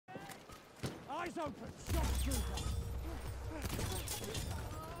Eyes open! Shock trooper!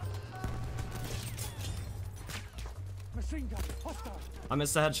 Machine gun! Hostile! I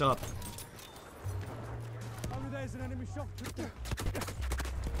missed a headshot. Over there's an enemy shock trooper!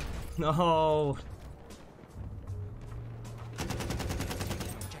 No.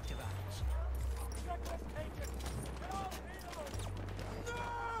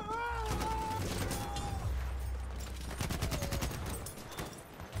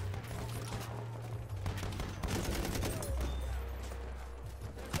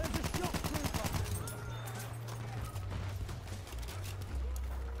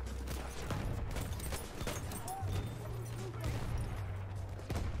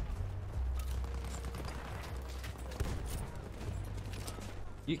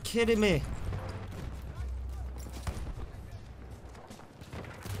 You kidding me?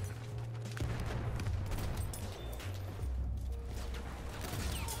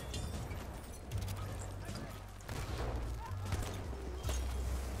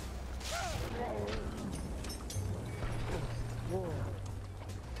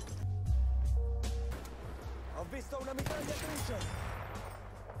 Ho visto una mitragliatrice!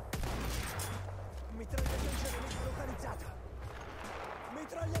 Mitragliatrice nemica localizzata!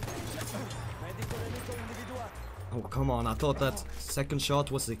 Mitragliatrice! Medico nemico individuato! Oh, come on. I thought that second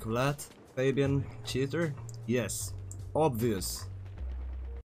shot was the Colette. Fabian cheater? Yes. Obvious.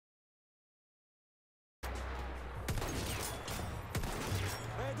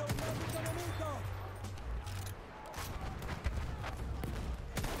 Vedo un medico nemico!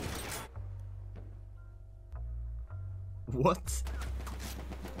 What?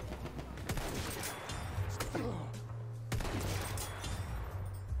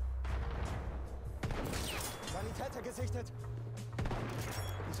 Sanitäter gesichtet!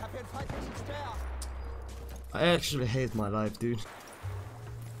 Ich hab hier einen feindlichen Speer! I actually hate my life, dude.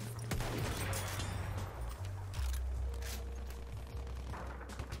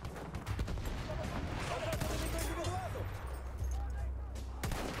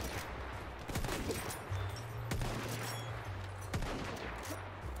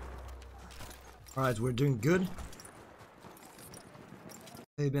 Alright, we're doing good.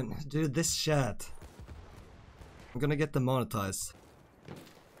 Fabian, dude, this chat. I'm gonna get demonetized.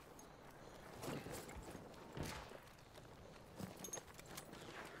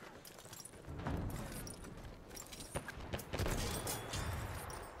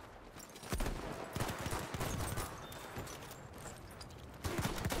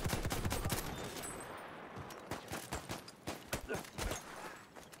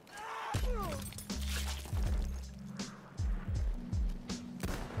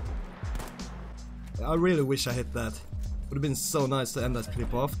 I really wish I hit that. Would have been so nice to end that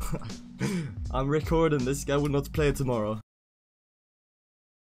clip off. I'm recording, this guy will not play tomorrow.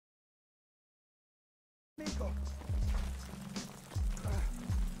 Nico!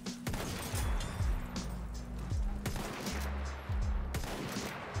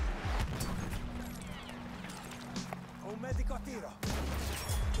 Un medico a tiro!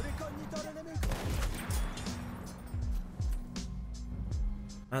 Ricognitore nemico!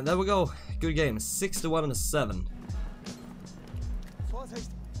 And there we go. Good game. 61-7.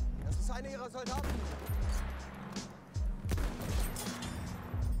 Vorsicht! Das ist einer ihrer Soldaten!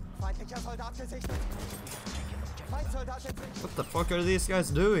 Feindlicher Soldat gesichtet! Feindsoldat in Sicht! What the fuck are these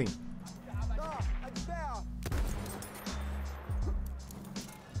guys doing? Da! Ein Speer!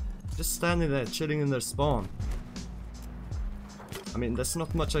 Just standing there, chilling in their spawn. I mean, there's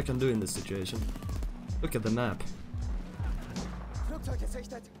not much I can do in this situation. Look at the map. Flugzeug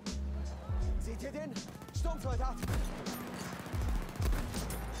gesichtet! Seht ihr den? Sturmsoldat!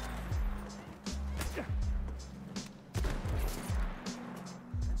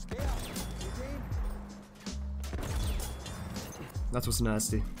 Ein Speer! Seht ihr ihn? That was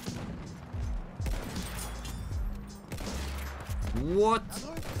nasty. What?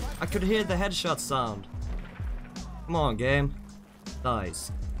 I could hear the headshot sound. Come on, game.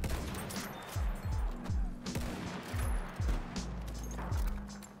 Nice.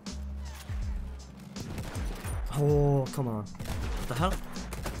 Oh, come on. What the hell?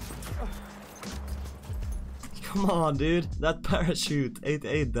 Come on, dude. That parachute,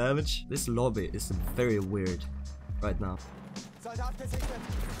 88 damage. This lobby is very weird right now. Soldat gesichtet!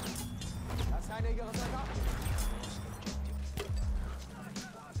 Das ist einer ihrer Soldaten!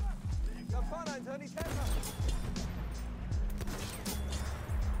 Da vorne ein Sanitäter!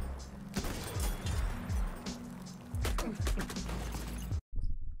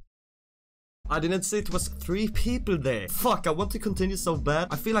 I didn't see it was 3 people there. Fuck, I want to continue so bad.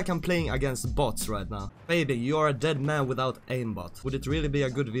 I feel like I'm playing against bots right now. Baby, you are a dead man without aimbot. Would it really be a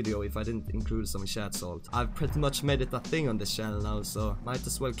good video if I didn't include some chat salt? I've pretty much made it a thing on this channel now, so might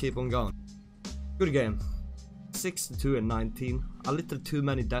as well keep on going. Good game. 62 and 19. A little too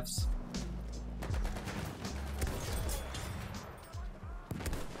many deaths.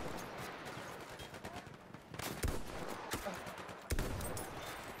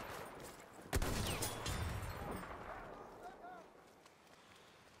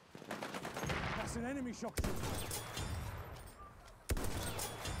 That's an enemy shock trooper.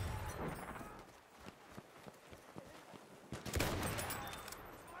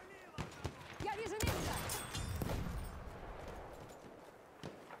 Я вижу немца!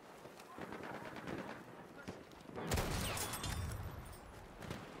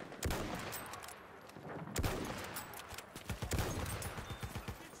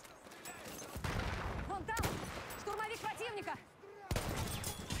 Вон там! Штурмовик противника!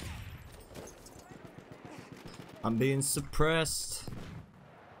 I'm being suppressed.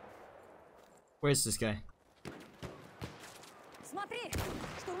 Where's this guy? Смотри!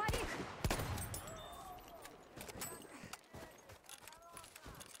 Штурмовик!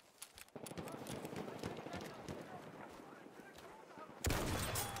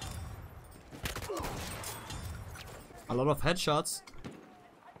 A lot of headshots.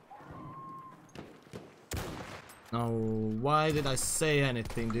 No, why did I say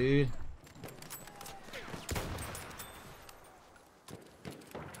anything, dude?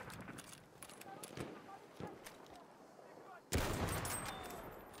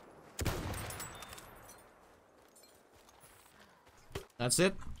 That's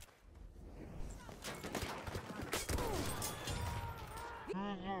it.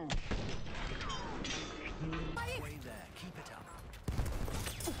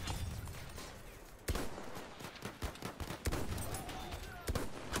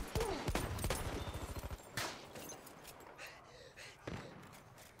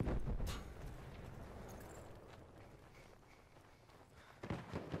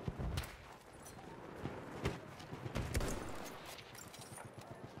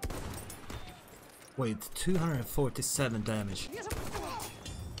 Wait, 247 damage.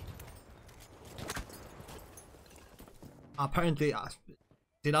 Apparently,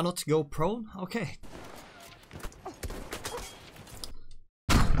 did I not go prone? Okay.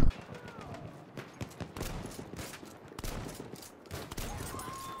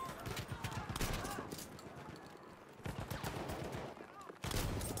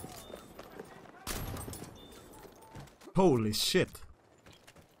 Holy shit.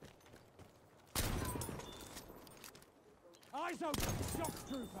 Eyes open! Shock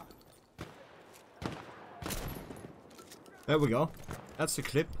trooper! There we go. That's the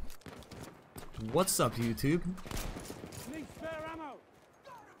clip. What's up, YouTube? Need spare ammo!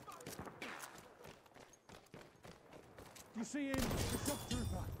 You see him? The shock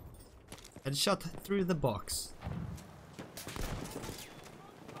trooper! Headshot through the box.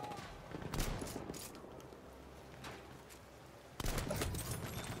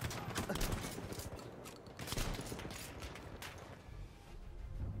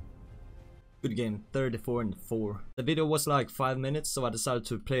 Good game, 34 and 4. The video was like 5 minutes, so I decided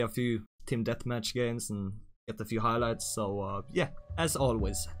to play a few team deathmatch games and get a few highlights. So yeah, as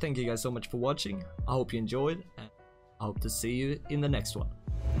always, thank you guys so much for watching. I hope you enjoyed, and I hope to see you in the next one.